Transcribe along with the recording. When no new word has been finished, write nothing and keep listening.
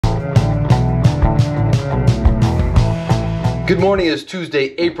Good morning, it's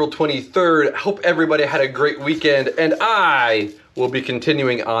Tuesday, April 23rd. Hope everybody had a great weekend, and I will be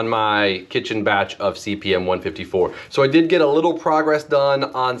continuing on my kitchen batch of CPM 154. So I did get a little progress done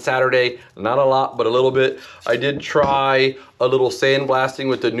on Saturday, not a lot, but a little bit. I did try a little sandblasting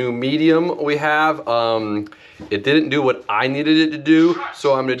with the new medium we have. It didn't do what I needed it to do,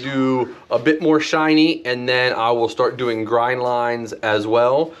 so I'm gonna do a bit more shiny, and then I will start doing grind lines as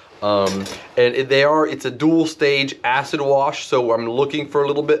well. It's a dual stage acid wash, so I'm looking for a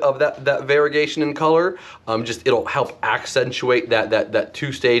little bit of that variegation in color. It'll help accentuate that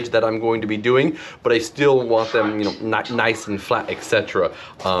two stage that I'm going to be doing, but I still want them, nice and flat, etc.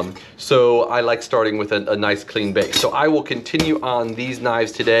 So I like starting with a nice clean base. So I will continue on these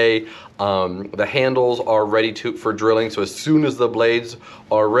knives today. The handles are ready for drilling, so as soon as the blades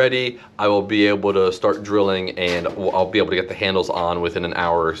are ready, I will be able to start drilling, and I'll be able to get the handles on within an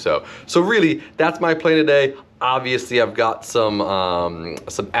hour or so. So really, that's my plan today. Obviously, I've got some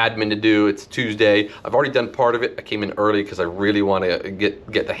admin to do. It's Tuesday. I've already done part of it. I came in early because I really want to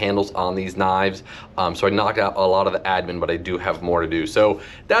get the handles on these knives. So I knocked out a lot of the admin, but I do have more to do. So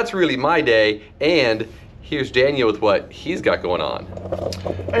that's really my day, and here's Daniel with what he's got going on.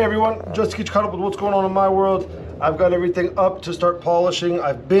 Hey everyone, just to get you caught up with what's going on in my world, I've got everything up to start polishing.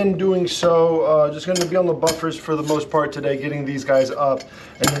 I've been doing so, just gonna be on the buffers for the most part today, getting these guys up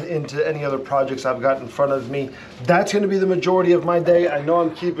and then into any other projects I've got in front of me. That's gonna be the majority of my day. I know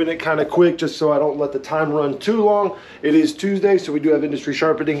I'm keeping it kind of quick just so I don't let the time run too long. It is Tuesday, so we do have industry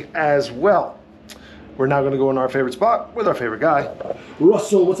sharpening as well. We're now going to go in our favorite spot with our favorite guy.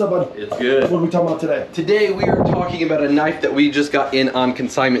 Russell, what's up, buddy? It's good. What are we talking about today? Today we are talking about a knife that we just got in on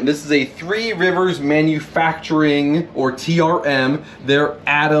consignment. This is a Three Rivers Manufacturing, or TRM, their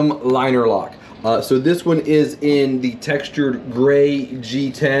Atom liner lock. So this one is in the textured gray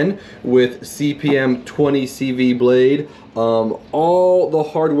G10 with CPM 20 CV blade. All the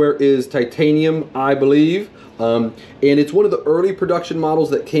hardware is titanium, I believe. And it's one of the early production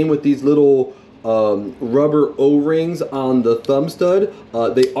models that came with these little rubber O-rings on the thumb stud.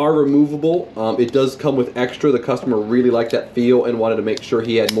 They are removable. It does come with extra. The customer really liked that feel and wanted to make sure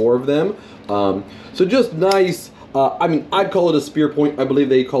he had more of them. So just nice. I mean, I'd call it a spear point. I believe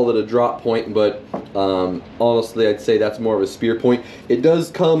they call it a drop point, but honestly, I'd say that's more of a spear point. It does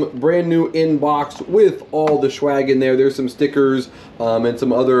come brand new in box with all the swag in there. There's some stickers and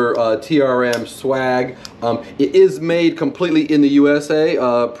some other TRM swag. It is made completely in the USA,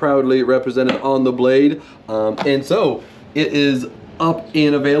 proudly represented on the blade. And so it is up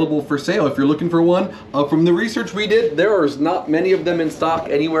and available for sale if you're looking for one. From the research we did, there's not many of them in stock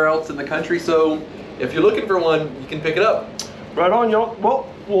anywhere else in the country, so if you're looking for one, you can pick it up. Right on, y'all. Well,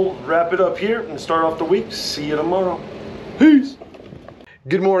 we'll wrap it up here and start off the week. See you tomorrow. Peace.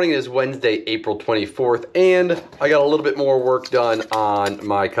 Good morning. It is Wednesday, April 24th, and I got a little bit more work done on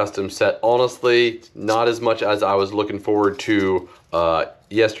my custom set. Honestly, not as much as I was looking forward to.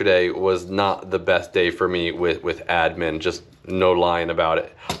 Yesterday was not the best day for me with admin, just no lying about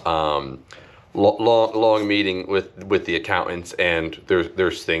it. Long meeting with the accountants, and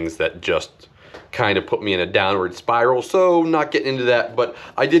there's things that just kind of put me in a downward spiral, so not getting into that, but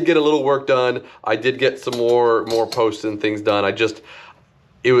I did get a little work done. I did get some more posts and things done. I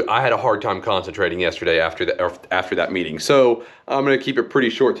had a hard time concentrating yesterday after that meeting, so I'm gonna keep it pretty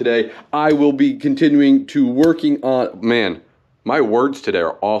short today. I will be continuing to working on, man, my words today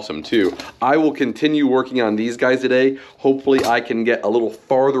are awesome too. I will continue working on these guys today. Hopefully I can get a little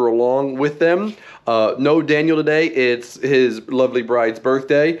farther along with them. No Daniel today, it's his lovely bride's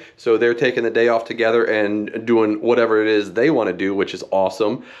birthday, so they're taking the day off together and doing whatever it is they want to do, which is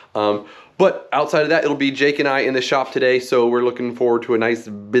awesome. But outside of that, it'll be Jake and I in the shop today, so we're looking forward to a nice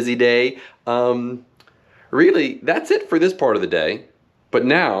busy day. Really, that's it for this part of the day. But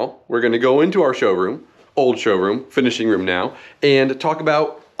now we're going to go into our showroom, old showroom, finishing room now, and talk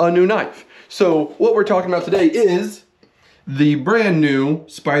about a new knife. So what we're talking about today is the brand new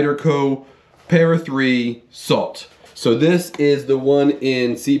Spyderco Para 3 Salt. So this is the one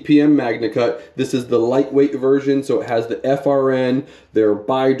in CPM MagnaCut. This is the lightweight version, so it has the FRN, their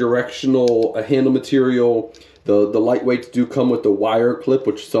bi-directional handle material. The lightweights do come with the wire clip,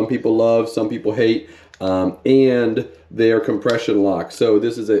 which some people love, some people hate, and they are compression lock. So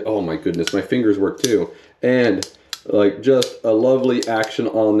this is a, oh my goodness, my fingers work too. And like just a lovely action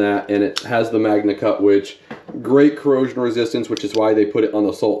on that, and it has the MagnaCut, which great corrosion resistance, which is why they put it on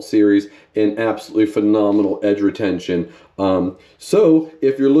the Salt series, and absolutely phenomenal edge retention. So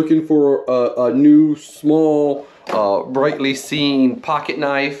if you're looking for a new small brightly seen pocket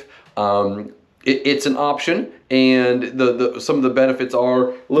knife, it's an option, and some of the benefits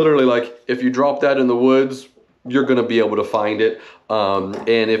are literally like if you drop that in the woods, you're gonna be able to find it. And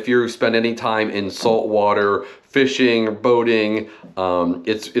if you spend any time in salt water, fishing or boating,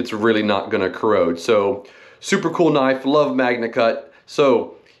 it's really not gonna corrode. So super cool knife, love Magna Cut.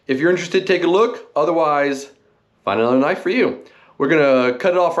 So if you're interested, take a look. Otherwise, find another knife for you. We're gonna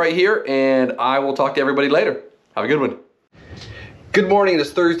cut it off right here, and I will talk to everybody later. Have a good one. Good morning,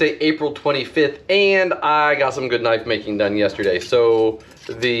 it's Thursday, April 25th, and I got some good knife making done yesterday. So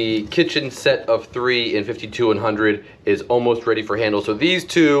the kitchen set of 3 in 52 and 100 is almost ready for handle. So these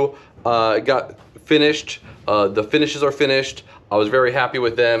two got finished. The finishes are finished. I was very happy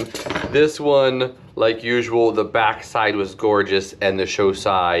with them. This one, like usual, the back side was gorgeous and the show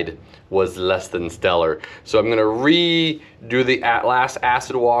side was less than stellar. So I'm gonna redo the last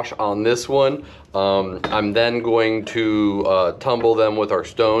acid wash on this one. I'm then going to tumble them with our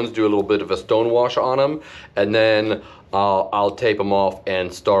stones, do a little bit of a stone wash on them, and then I'll tape them off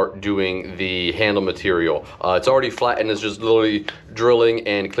and start doing the handle material. It's already flat and it's just literally drilling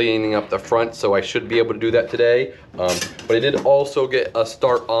and cleaning up the front, so I should be able to do that today. But I did also get a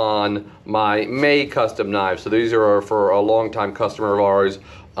start on my May custom knives. So these are for a longtime customer of ours,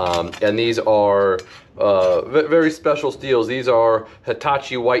 and these are very special steels. These are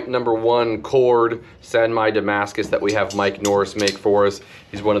Hitachi White #1 cord Sanmai Damascus that we have Mike Norris make for us.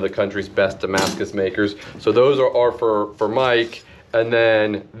 He's one of the country's best Damascus makers. So those are for Mike, and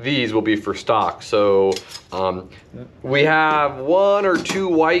then these will be for stock. So we have 1 or 2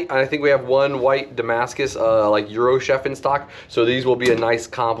 white, and I think we have 1 white Damascus like Euro Chef in stock. So these will be a nice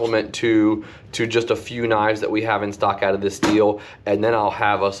complement to just a few knives that we have in stock out of this steel, and then I'll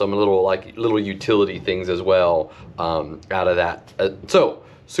have some little utility things as well out of that. So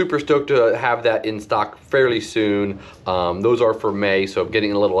super stoked to have that in stock fairly soon. Those are for May, so I'm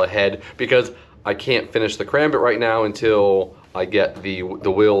getting a little ahead because I can't finish the cram bit right now until I get the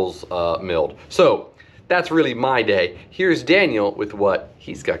wheels milled. So that's really my day. Here's Daniel with what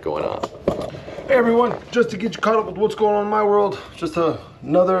he's got going on. Hey everyone, just to get you caught up with what's going on in my world, just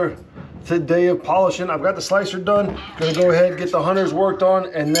another day of polishing. I've got the slicer done. Gonna go ahead, get the hunters worked on,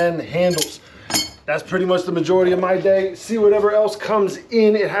 and then handles. That's pretty much the majority of my day. See whatever else comes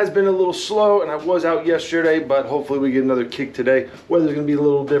in. It has been a little slow, and I was out yesterday, but hopefully we get another kick today. Weather's gonna be a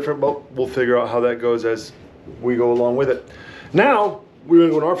little different, but we'll figure out how that goes as we go along with it. Now, we're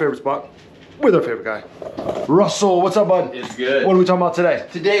gonna go to our favorite spot with our favorite guy. Russell, what's up, bud? It's good. What are we talking about today?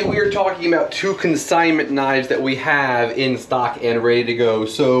 Today we are talking about 2 consignment knives that we have in stock and ready to go.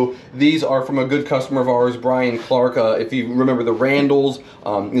 So these are from a good customer of ours, Brian Clark. If you remember the Randalls,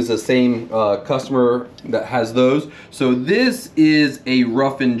 is the same customer that has those. So this is a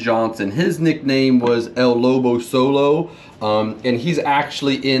Ruffin Johnson. His nickname was El Lobo Solo, and he's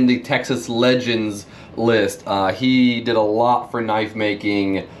actually in the Texas Legends list. He did a lot for knife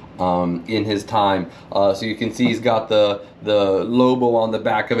making in his time. So you can see he's got the Lobo on the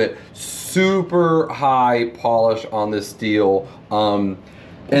back of it. Super high polish on this steel.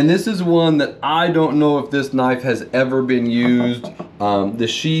 And this is one that I don't know if this knife has ever been used. The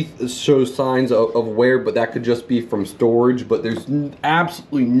sheath shows signs of wear, but that could just be from storage. But there's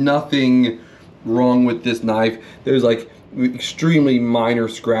absolutely nothing wrong with this knife. There's like extremely minor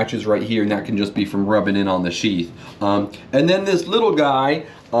scratches right here, and that can just be from rubbing in on the sheath. And then this little guy,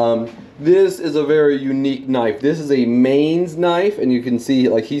 this is a very unique knife. This is a Mainz knife, and you can see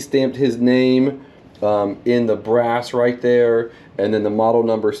like he stamped his name in the brass right there, and then the model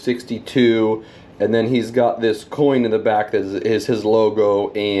number 62, and then he's got this coin in the back that is his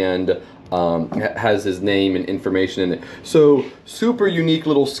logo and has his name and information in it. So super unique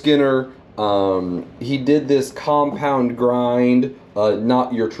little Skinner. He did this compound grind,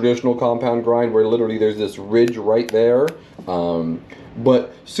 not your traditional compound grind where literally there's this ridge right there,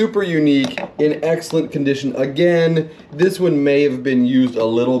 but super unique, in excellent condition. Again, this one may have been used a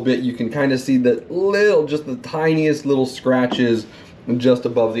little bit. You can kind of see just the tiniest little scratches just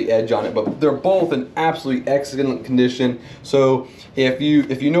above the edge on it, but they're both in absolutely excellent condition. So if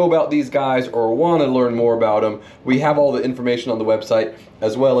you know about these guys or want to learn more about them, we have all the information on the website,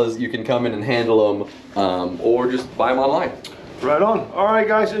 as well as you can come in and handle them or just buy them online. Right on. All right,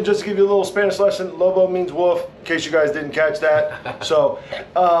 guys, and just to give you a little Spanish lesson, Lobo means wolf, in case you guys didn't catch that. So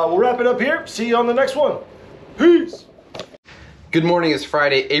we'll wrap it up here. See you on the next one. Peace. Good morning, it's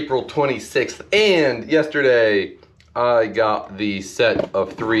Friday, April 26th, and yesterday I got the set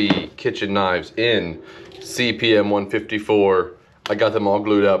of 3 kitchen knives in CPM 154. I got them all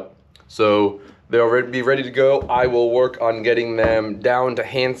glued up. So They'll be ready to go. I will work on getting them down to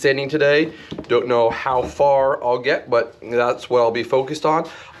hand sanding today. Don't know how far I'll get, but that's what I'll be focused on.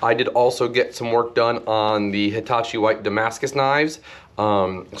 I did also get some work done on the Hitachi White Damascus knives.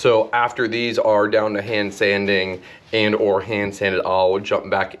 So after these are down to hand sanding and or hand sanded, I'll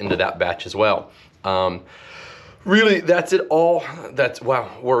jump back into that batch as well. Really, that's it all. Wow,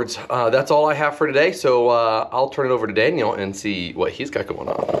 words. That's all I have for today. So I'll turn it over to Daniel and see what he's got going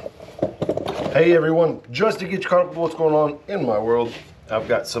on. Hey everyone, just to get you caught up with what's going on in my world, I've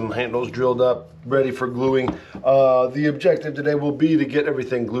got some handles drilled up, ready for gluing. The objective today will be to get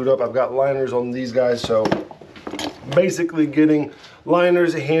everything glued up. I've got liners on these guys, so basically getting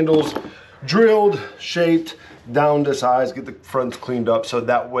liners, handles drilled, shaped, down to size, get the fronts cleaned up, so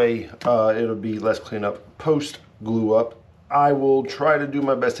that way it'll be less cleanup post glue up. I will try to do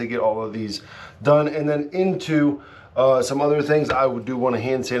my best to get all of these done, and then into some other things. I do want to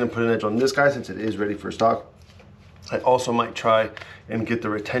hand sand and put an edge on this guy since it is ready for stock. I also might try and get the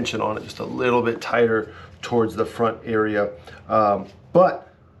retention on it just a little bit tighter towards the front area. But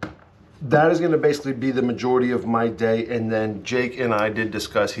that is going to basically be the majority of my day. And then Jake and I did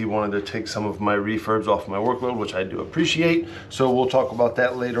discuss he wanted to take some of my refurbs off my workload, which I do appreciate. So we'll talk about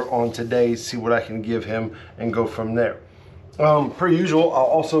that later on today, see what I can give him and go from there. Per usual, I'll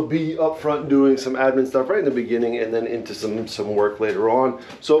also be up front doing some admin stuff right in the beginning and then into some work later on.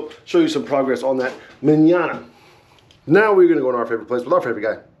 So show you some progress on that mañana. Now we're gonna go to our favorite place with our favorite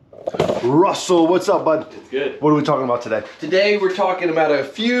guy. Russell, what's up, bud? It's good. What are we talking about today? Today we're talking about a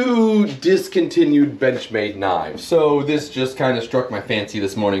few discontinued Benchmade knives. So this just kind of struck my fancy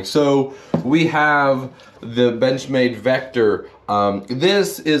this morning. So we have the Benchmade Vector.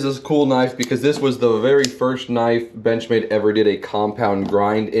 This is a cool knife because this was the very first knife Benchmade ever did a compound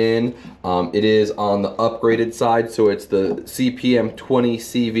grind in. It is on the upgraded side, so it's the CPM 20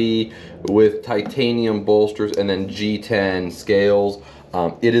 CV with titanium bolsters and then G10 scales.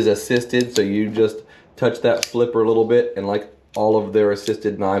 It is assisted, so you just touch that flipper a little bit, and like all of their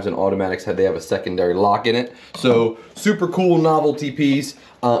assisted knives and automatics, they have a secondary lock in it. So super cool novelty piece.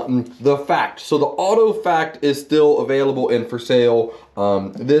 The Fact. So the Auto Fact is still available and for sale.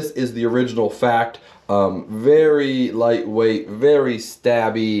 This is the original Fact. Very lightweight, very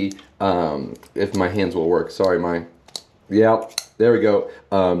stabby. If my hands will work. Sorry, yeah, there we go.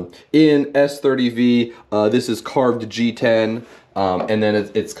 In S30V, this is carved G10. And then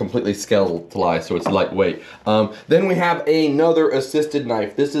it's completely skeletalized, so it's lightweight. Then we have another assisted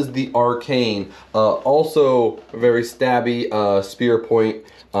knife. This is the Arcane, also very stabby spear point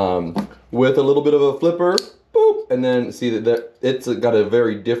with a little bit of a flipper. Boop, and then see that it's got a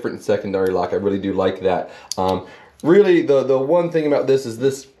very different secondary lock. I really do like that. Really, the one thing about this is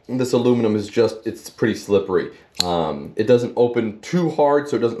this aluminum is it's pretty slippery. It doesn't open too hard,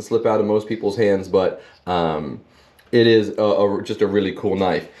 so it doesn't slip out of most people's hands, but it is just a really cool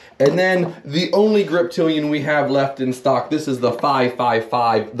knife. And then the only Griptilian we have left in stock, this is the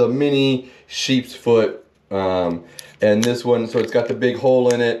 555, the mini sheep's foot. And this one, so it's got the big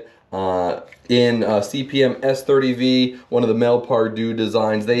hole in it. In CPM S30V, one of the Mel Pardue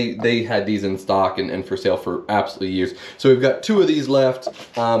designs, they had these in stock and for sale for absolutely years. So we've got two of these left.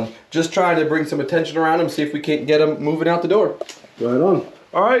 Just trying to bring some attention around them, see if we can't get them moving out the door. Right on.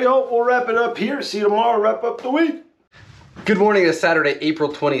 All right, y'all, we'll wrap it up here. See you tomorrow, wrap up the week. Good morning, it's Saturday, April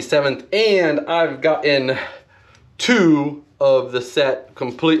 27th, and I've gotten two of the set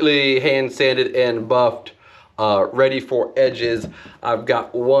completely hand sanded and buffed, ready for edges. I've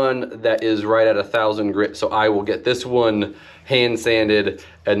got one that is right at 1,000 grit, so I will get this one hand sanded,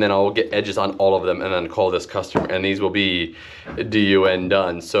 and then I'll get edges on all of them and then call this customer, and these will be DUN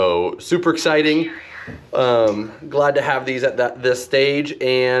done. So super exciting. Glad to have these at this stage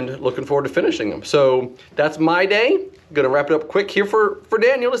and looking forward to finishing them. So that's my day. Gonna wrap it up quick here for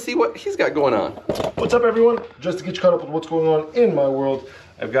Daniel to see what he's got going on. What's up, everyone? Just to get you caught up with what's going on in my world,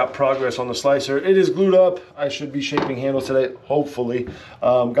 I've got progress on the slicer. It is glued up. I should be shaping handles today, hopefully.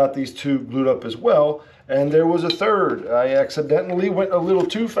 Got these two glued up as well. And there was a third. I accidentally went a little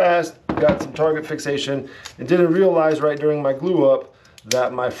too fast, got some target fixation, and didn't realize right during my glue up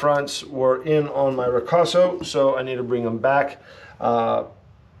that my fronts were in on my ricasso, so I need to bring them back.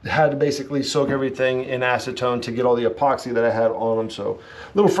 Had to basically soak everything in acetone to get all the epoxy that I had on them, so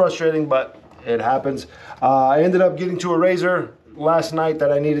a little frustrating, but it happens. I ended up getting to a razor last night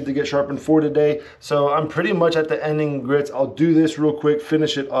that I needed to get sharpened for today, so I'm pretty much at the ending grits. I'll do this real quick,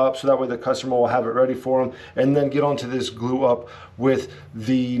 finish it up, so that way the customer will have it ready for them, and then get onto this glue up with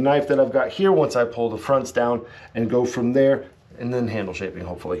the knife that I've got here once I pull the fronts down and go from there, and then handle shaping,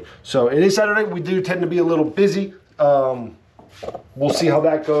 hopefully. So it is Saturday. We do tend to be a little busy. we'll see how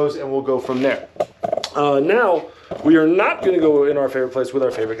that goes, and we'll go from there. Now, we are not going to go in our favorite place with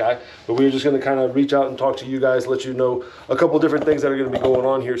our favorite guy, but we're just going to kind of reach out and talk to you guys, let you know a couple different things that are going to be going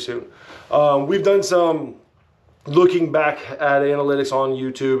on here soon. We've done some looking back at analytics on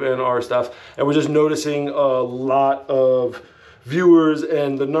YouTube and our stuff, and we're just noticing a lot of viewers,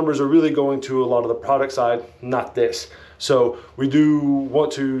 and the numbers are really going to a lot of the product side, not this. So we do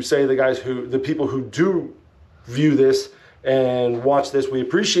want to say the people who do view this and watch this, we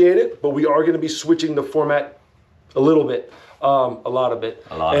appreciate it, but we are going to be switching the format a little bit, a lot of it.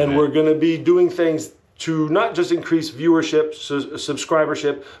 And we're going to be doing things to not just increase viewership,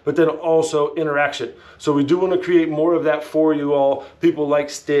 subscribership, but then also interaction. So we do want to create more of that for you all. People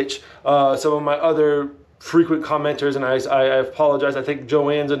like Stitch, some of my other frequent commenters, and I apologize, I think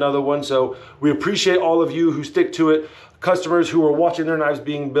Joanne's another one. So we appreciate all of you who stick to it, customers who are watching their knives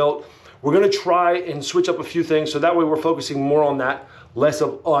being built. We're gonna try and switch up a few things, so that way we're focusing more on that, less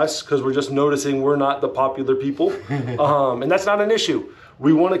of us, because we're just noticing we're not the popular people. And that's not an issue.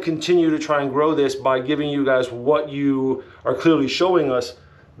 We want to continue to try and grow this by giving you guys what you are clearly showing us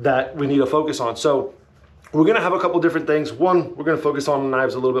that we need to focus on. So we're going to have a couple different things. One, we're going to focus on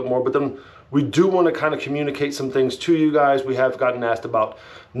knives a little bit more, but then we do want to kind of communicate some things to you guys. We have gotten asked about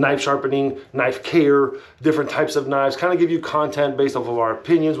knife sharpening, knife care, different types of knives, kind of give you content based off of our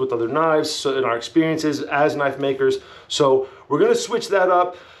opinions with other knives and our experiences as knife makers. So we're going to switch that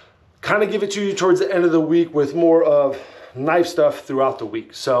up, kind of give it to you towards the end of the week with more of knife stuff throughout the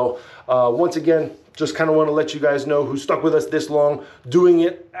week. So once again, just kind of want to let you guys know who stuck with us this long, doing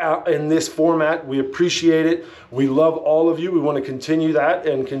it in this format. We appreciate it. We love all of you. We want to continue that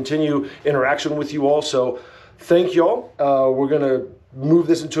and continue interaction with you all. So thank y'all. We're going to move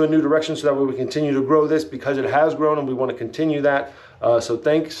this into a new direction so that way we continue to grow this, because it has grown and we want to continue that. So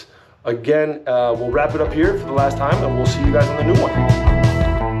thanks again. We'll wrap it up here for the last time, and we'll see you guys on the new one.